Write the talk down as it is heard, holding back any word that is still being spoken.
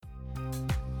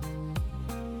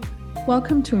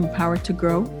Welcome to Empowered to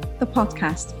Grow, the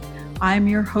podcast. I am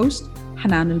your host,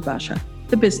 Hanan El Basha,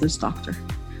 the business doctor.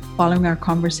 Following our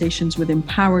conversations with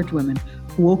empowered women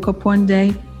who woke up one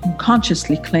day and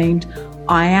consciously claimed,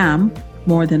 I am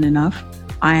more than enough,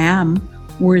 I am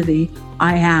worthy,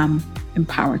 I am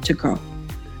empowered to grow.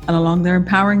 And along their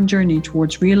empowering journey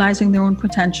towards realizing their own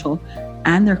potential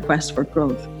and their quest for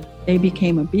growth, they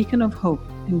became a beacon of hope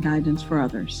and guidance for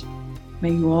others.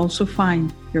 May you also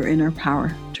find your inner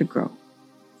power to grow.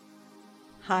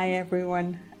 Hi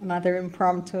everyone, another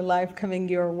impromptu live coming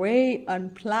your way,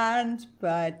 unplanned,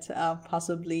 but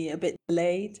possibly a bit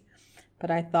delayed. But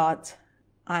I thought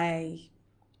I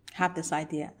have this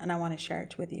idea and I want to share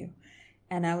it with you.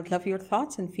 And I would love your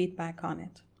thoughts and feedback on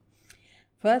it.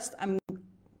 First, I'm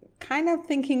kind of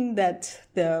thinking that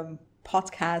the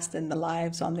podcast and the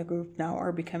lives on the group now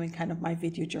are becoming kind of my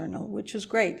video journal, which is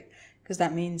great because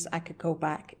that means I could go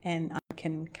back and I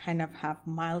can kind of have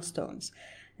milestones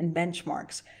and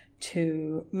benchmarks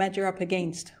to measure up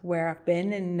against where I've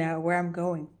been and where I'm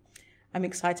going. I'm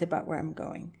excited about where I'm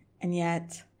going. And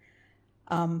yet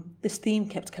this theme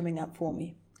kept coming up for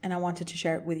me and I wanted to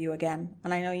share it with you again.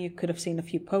 And I know you could have seen a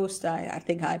few posts. I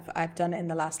think I've done it in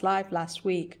the last live last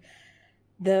week.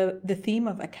 The theme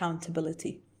of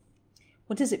accountability.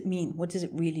 What does it mean? What does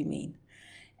it really mean?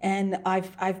 And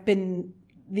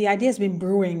the idea has been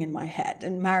brewing in my head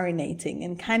and marinating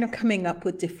and kind of coming up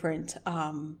with different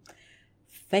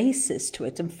faces to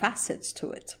it and facets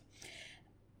to it.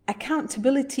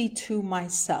 Accountability to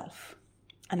myself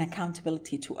and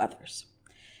accountability to others.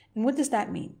 And what does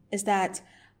that mean? Is that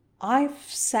I've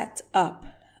set up,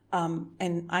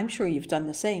 and I'm sure you've done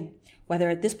the same, whether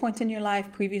at this point in your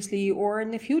life, previously, or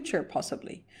in the future,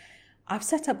 possibly. I've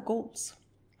set up goals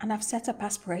and I've set up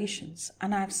aspirations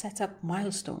and I've set up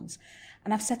milestones.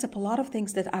 And I've set up a lot of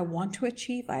things that I want to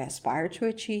achieve, I aspire to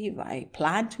achieve, I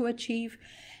plan to achieve.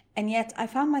 And yet I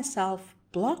found myself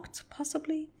blocked,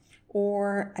 possibly,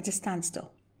 or at a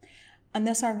standstill. And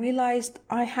thus I realized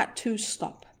I had to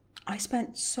stop. I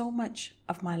spent so much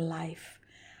of my life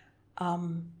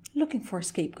looking for a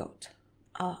scapegoat.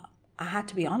 I had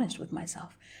to be honest with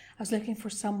myself. I was looking for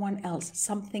someone else,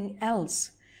 something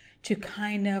else to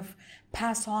kind of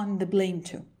pass on the blame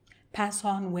to. Pass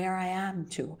on where I am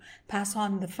to, pass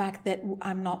on the fact that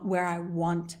I'm not where I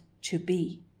want to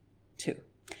be to.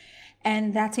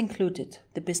 And that included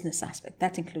the business aspect,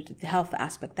 that included the health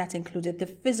aspect, that included the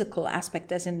physical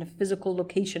aspect, as in the physical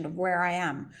location of where I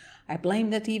am. I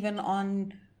blamed it even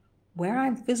on where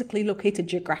I'm physically located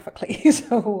geographically.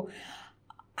 So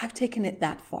I've taken it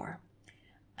that far.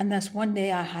 And thus one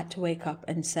day I had to wake up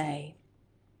and say,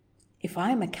 if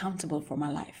I'm accountable for my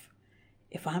life,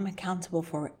 if I'm accountable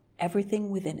for everything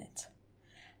within it,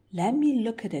 let me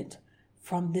look at it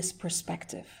from this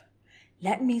perspective.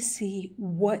 Let me see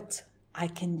what I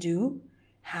can do,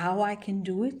 how I can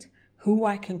do it, who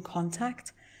I can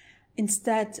contact,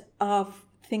 instead of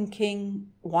thinking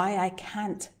why I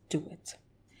can't do it.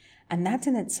 And that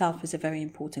in itself is a very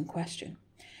important question.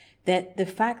 That the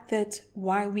fact that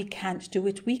why we can't do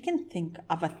it, we can think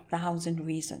of 1,000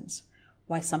 reasons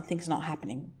why something's not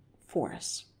happening for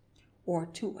us or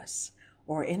to us,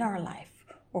 or in our life,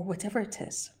 or whatever it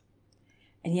is.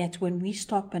 And yet when we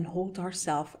stop and hold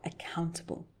ourselves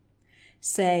accountable,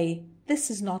 say, this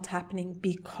is not happening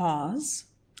because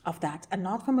of that, and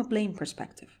not from a blame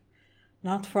perspective,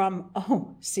 not from,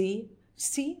 oh, see,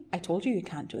 I told you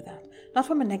can't do that, not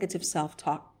from a negative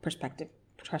self-talk perspective.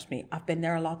 Trust me, I've been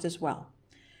there a lot as well.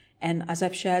 And as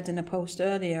I've shared in a post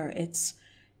earlier,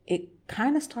 it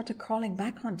kind of started crawling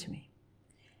back onto me.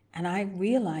 And I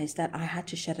realized that I had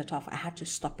to shut it off. I had to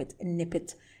stop it and nip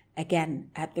it again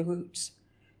at the roots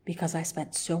because I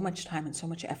spent so much time and so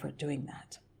much effort doing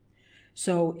that.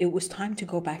 So it was time to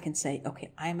go back and say,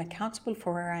 okay, I am accountable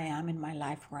for where I am in my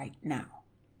life right now.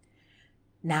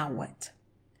 Now what?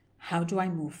 How do I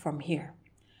move from here?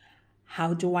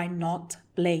 How do I not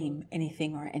blame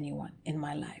anything or anyone in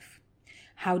my life?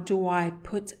 How do I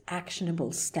put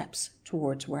actionable steps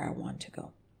towards where I want to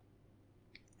go?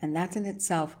 And that in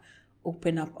itself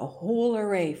opened up a whole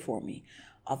array for me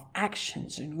of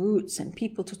actions and routes and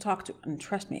people to talk to. And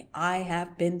trust me, I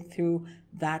have been through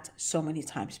that so many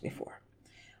times before.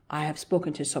 I have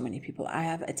spoken to so many people. I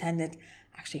have attended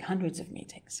actually hundreds of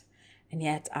meetings. And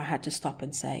yet I had to stop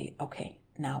and say, okay,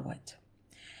 now what?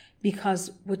 Because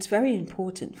what's very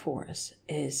important for us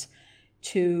is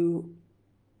to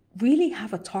really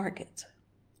have a target,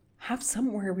 have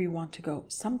somewhere we want to go,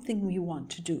 something we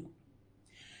want to do.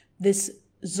 This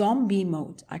zombie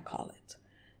mode, I call it.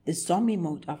 This zombie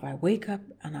mode of I wake up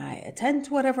and I attend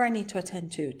to whatever I need to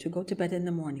attend to go to bed in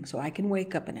the morning so I can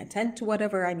wake up and attend to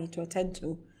whatever I need to attend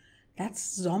to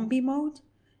That's zombie mode,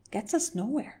 gets us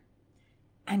nowhere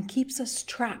and keeps us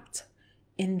trapped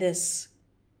in this,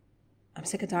 I'm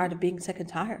sick and tired of being sick and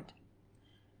tired.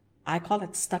 I call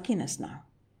it stuckiness now.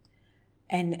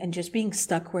 And just being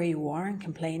stuck where you are and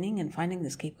complaining and finding the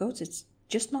scapegoats, it's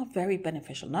just not very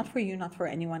beneficial. Not for you, not for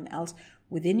anyone else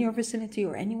within your vicinity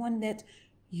or anyone that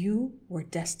you were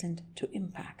destined to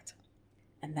impact.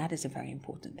 And that is a very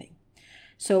important thing.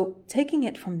 So taking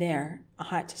it from there, I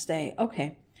had to say,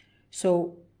 okay,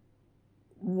 so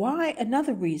why,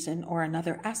 another reason or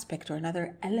another aspect or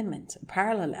another element, a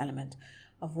parallel element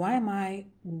of why am I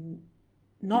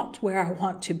not where I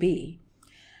want to be?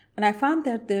 And I found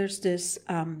that there's this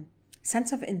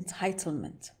sense of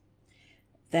entitlement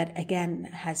that, again,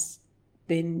 has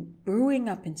been brewing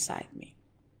up inside me.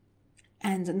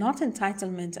 And not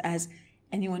entitlement as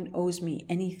anyone owes me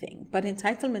anything, but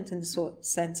entitlement in the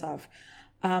sense of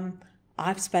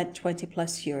I've spent 20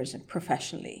 plus years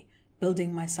professionally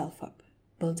building myself up,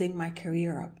 building my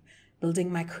career up,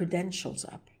 building my credentials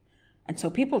up. And so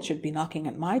people should be knocking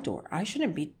at my door. I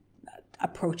shouldn't be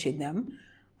approaching them.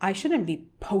 I shouldn't be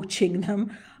poaching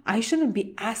them. I shouldn't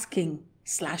be asking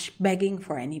 / begging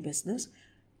for any business.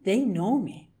 They know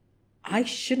me. I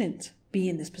shouldn't be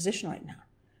in this position right now.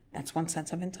 That's one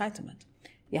sense of entitlement.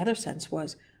 The other sense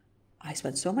was I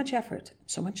spent so much effort,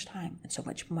 so much time, and so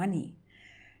much money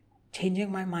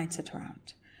changing my mindset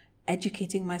around,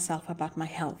 educating myself about my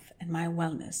health and my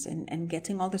wellness and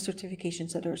getting all the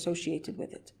certifications that are associated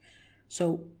with it.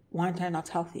 So why aren't I not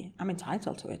healthy? I'm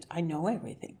entitled to it. I know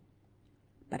everything.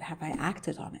 But have I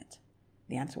acted on it?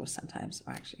 The answer was sometimes,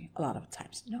 or actually a lot of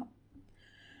times, no.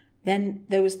 Then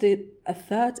there was a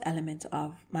third element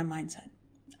of my mindset.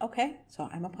 Okay, so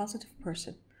I'm a positive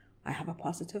person. I have a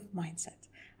positive mindset.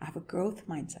 I have a growth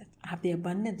mindset. I have the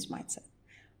abundance mindset.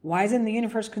 Why isn't the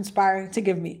universe conspiring to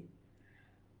give me?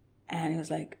 And it was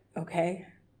like, okay,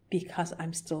 because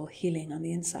I'm still healing on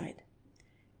the inside.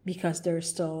 Because there are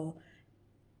still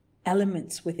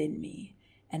elements within me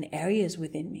and areas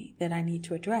within me that I need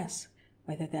to address,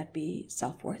 whether that be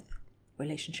self-worth,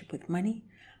 relationship with money,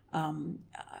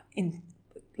 in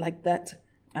like that,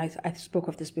 I spoke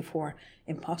of this before,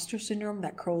 imposter syndrome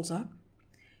that curls up.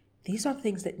 These are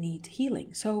things that need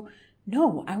healing. So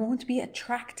no, I won't be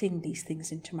attracting these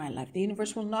things into my life. The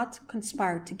universe will not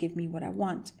conspire to give me what I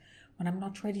want when I'm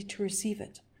not ready to receive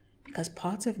it. Because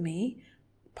part of me,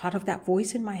 part of that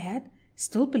voice in my head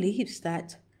still believes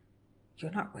that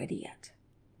you're not ready yet.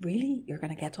 Really? You're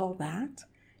going to get all that?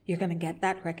 You're going to get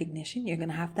that recognition? You're going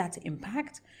to have that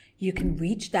impact? You can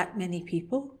reach that many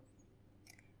people?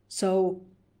 So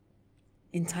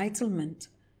entitlement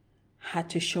had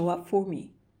to show up for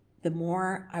me the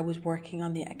more I was working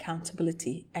on the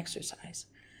accountability exercise.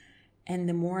 And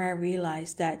the more I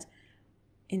realized that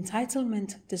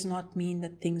entitlement does not mean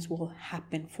that things will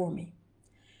happen for me.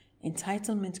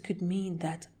 Entitlement could mean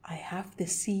that I have the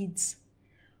seeds.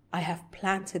 I have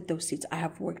planted those seeds. I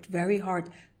have worked very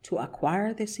hard to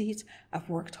acquire the seeds. I've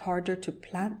worked harder to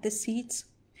plant the seeds.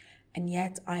 And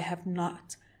yet I had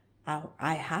not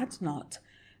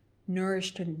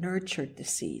nourished and nurtured the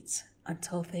seeds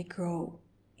until they grow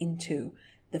into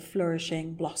the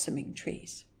flourishing, blossoming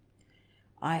trees.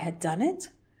 I had done it,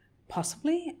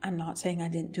 possibly. I'm not saying I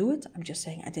didn't do it. I'm just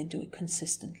saying I didn't do it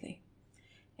consistently.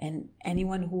 And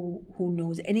anyone who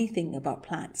knows anything about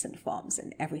plants and farms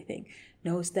and everything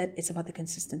knows that it's about the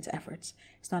consistent efforts.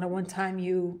 It's not a one time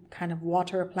you kind of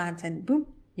water a plant and boom,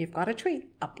 you've got a tree.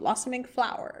 A blossoming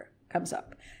flower comes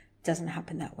up. It doesn't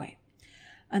happen that way.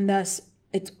 And thus,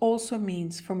 it also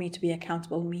means for me to be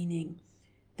accountable, meaning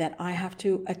that I have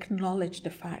to acknowledge the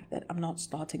fact that I'm not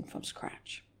starting from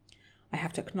scratch. I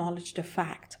have to acknowledge the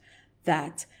fact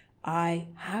that I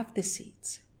have the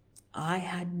seeds. I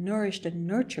had nourished and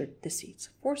nurtured the seeds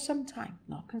for some time,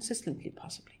 not consistently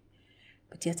possibly,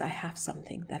 but yet I have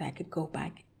something that I could go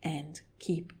back and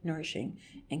keep nourishing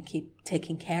and keep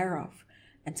taking care of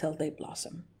until they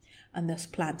blossom, and thus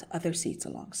plant other seeds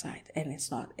alongside. And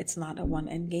it's not a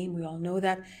one-end game. We all know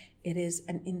that. It is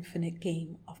an infinite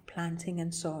game of planting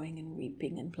and sowing and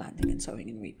reaping and planting and sowing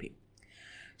and reaping.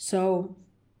 So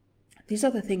these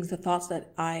are the things, the thoughts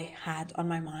that I had on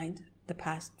my mind the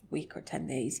past week or 10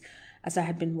 days as I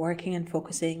had been working and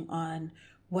focusing on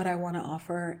what I want to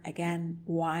offer. Again,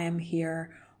 why I'm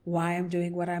here, why I'm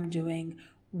doing what I'm doing,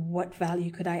 what value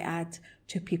could I add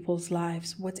to people's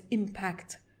lives, what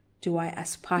impact do I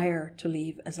aspire to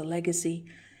leave as a legacy?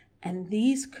 And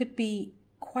these could be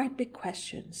quite big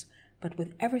questions, but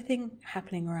with everything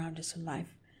happening around us in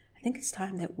life, I think it's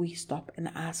time that we stop and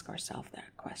ask ourselves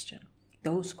that question,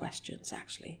 those questions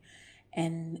actually,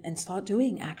 and start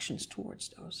doing actions towards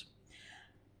those.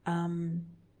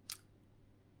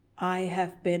 I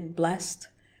have been blessed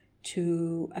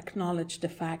to acknowledge the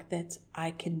fact that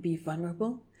I can be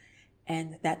vulnerable,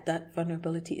 and that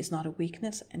vulnerability is not a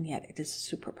weakness, and yet it is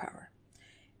a superpower.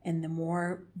 And the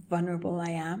more vulnerable I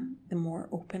am, the more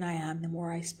open I am, the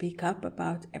more I speak up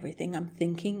about everything I'm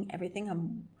thinking, everything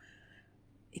I'm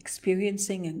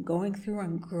experiencing and going through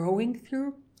and growing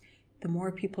through, the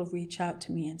more people reach out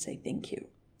to me and say thank you.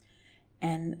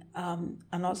 And I'm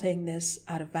not saying this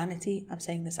out of vanity, I'm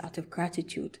saying this out of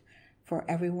gratitude for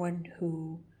everyone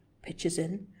who pitches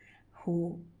in,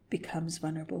 who becomes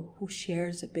vulnerable, who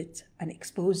shares a bit and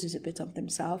exposes a bit of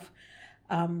themselves.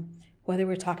 Whether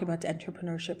we're talking about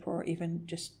entrepreneurship or even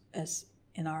just as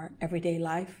in our everyday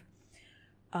life,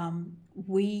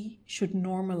 we should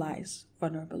normalize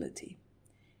vulnerability.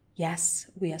 Yes,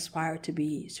 we aspire to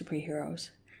be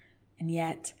superheroes, and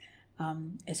yet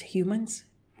as humans,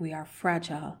 we are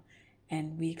fragile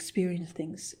and we experience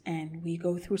things and we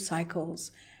go through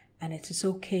cycles, and it is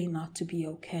okay not to be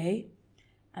okay.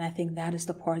 And I think that is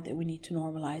the part that we need to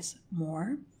normalize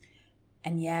more.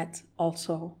 And yet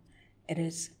also it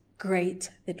is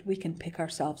great that we can pick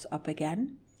ourselves up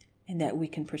again, and that we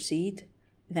can proceed,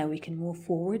 that we can move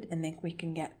forward, and that we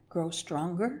can grow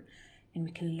stronger, and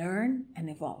we can learn and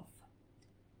evolve.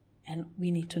 And we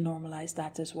need to normalize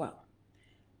that as well.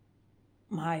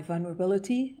 My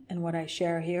vulnerability and what I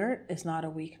share here is not a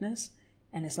weakness,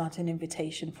 and it's not an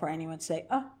invitation for anyone to say,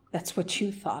 oh, that's what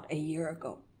you thought a year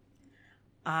ago.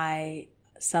 I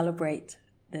celebrate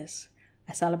this.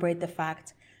 I celebrate the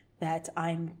fact that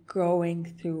I'm growing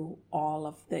through all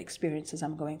of the experiences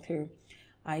I'm going through.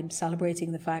 I'm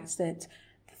celebrating the fact that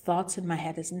the thoughts in my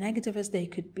head, as negative as they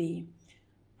could be,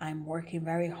 I'm working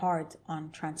very hard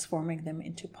on transforming them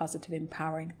into positive,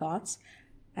 empowering thoughts.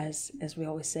 As we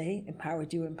always say,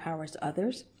 empowered you empowers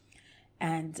others.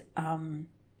 And I'm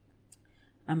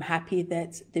happy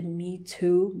that the Me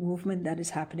Too movement that is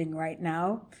happening right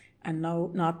now, and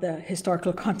no, not the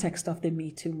historical context of the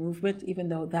Me Too movement, even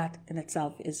though that in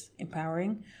itself is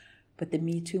empowering, but the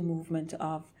Me Too movement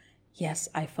of, yes,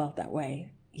 I felt that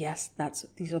way. Yes,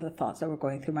 these are the thoughts that were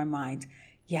going through my mind.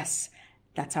 Yes,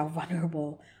 that's how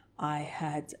vulnerable I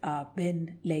had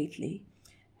been lately.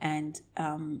 And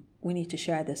we need to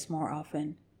share this more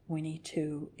often. We need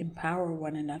to empower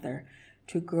one another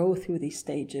to grow through these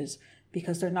stages,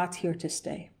 because they're not here to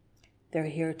stay. They're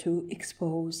here to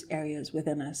expose areas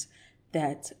within us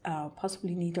that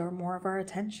possibly need more of our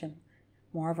attention,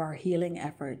 more of our healing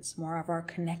efforts, more of our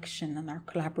connection and our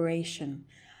collaboration.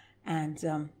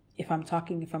 And if I'm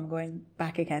going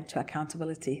back again to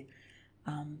accountability,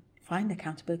 find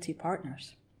accountability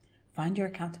partners. Find your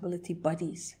accountability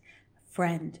buddies,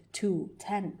 friend, 2,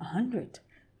 10, 100,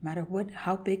 no matter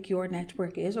how big your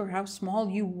network is or how small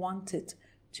you want it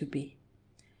to be.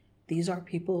 These are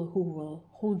people who will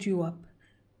hold you up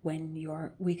when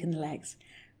you're weak in the legs,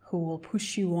 who will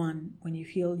push you on when you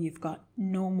feel you've got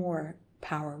no more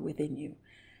power within you.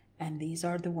 And these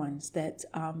are the ones that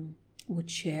would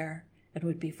share and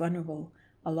would be vulnerable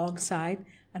alongside,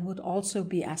 and would also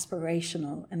be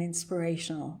aspirational and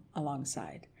inspirational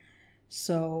alongside.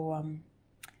 So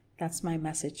that's my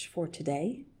message for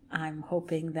today. I'm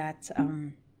hoping that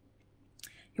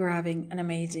you're having an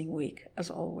amazing week, as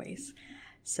always.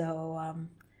 So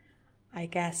I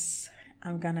guess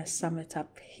I'm going to sum it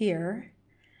up here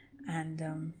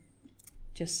and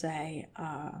just say,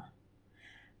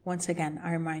 once again,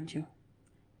 I remind you,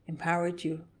 empowered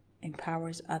you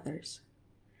empowers others.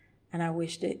 And I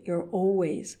wish that you're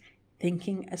always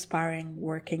thinking, aspiring,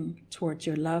 working towards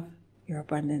your love, your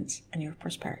abundance, and your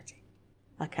prosperity.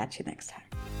 I'll catch you next time.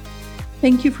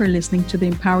 Thank you for listening to the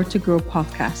Empowered to Grow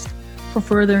podcast. For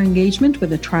further engagement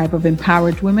with a tribe of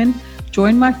empowered women,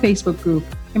 join my Facebook group,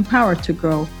 Empowered to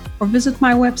Grow, or visit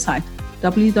my website,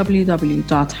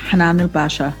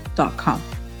 www.hananelbasha.com.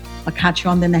 I'll catch you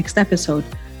on the next episode.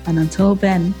 And until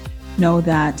then, know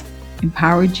that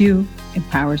empowered you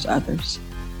empowers others.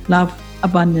 Love,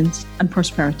 abundance, and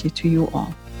prosperity to you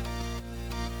all.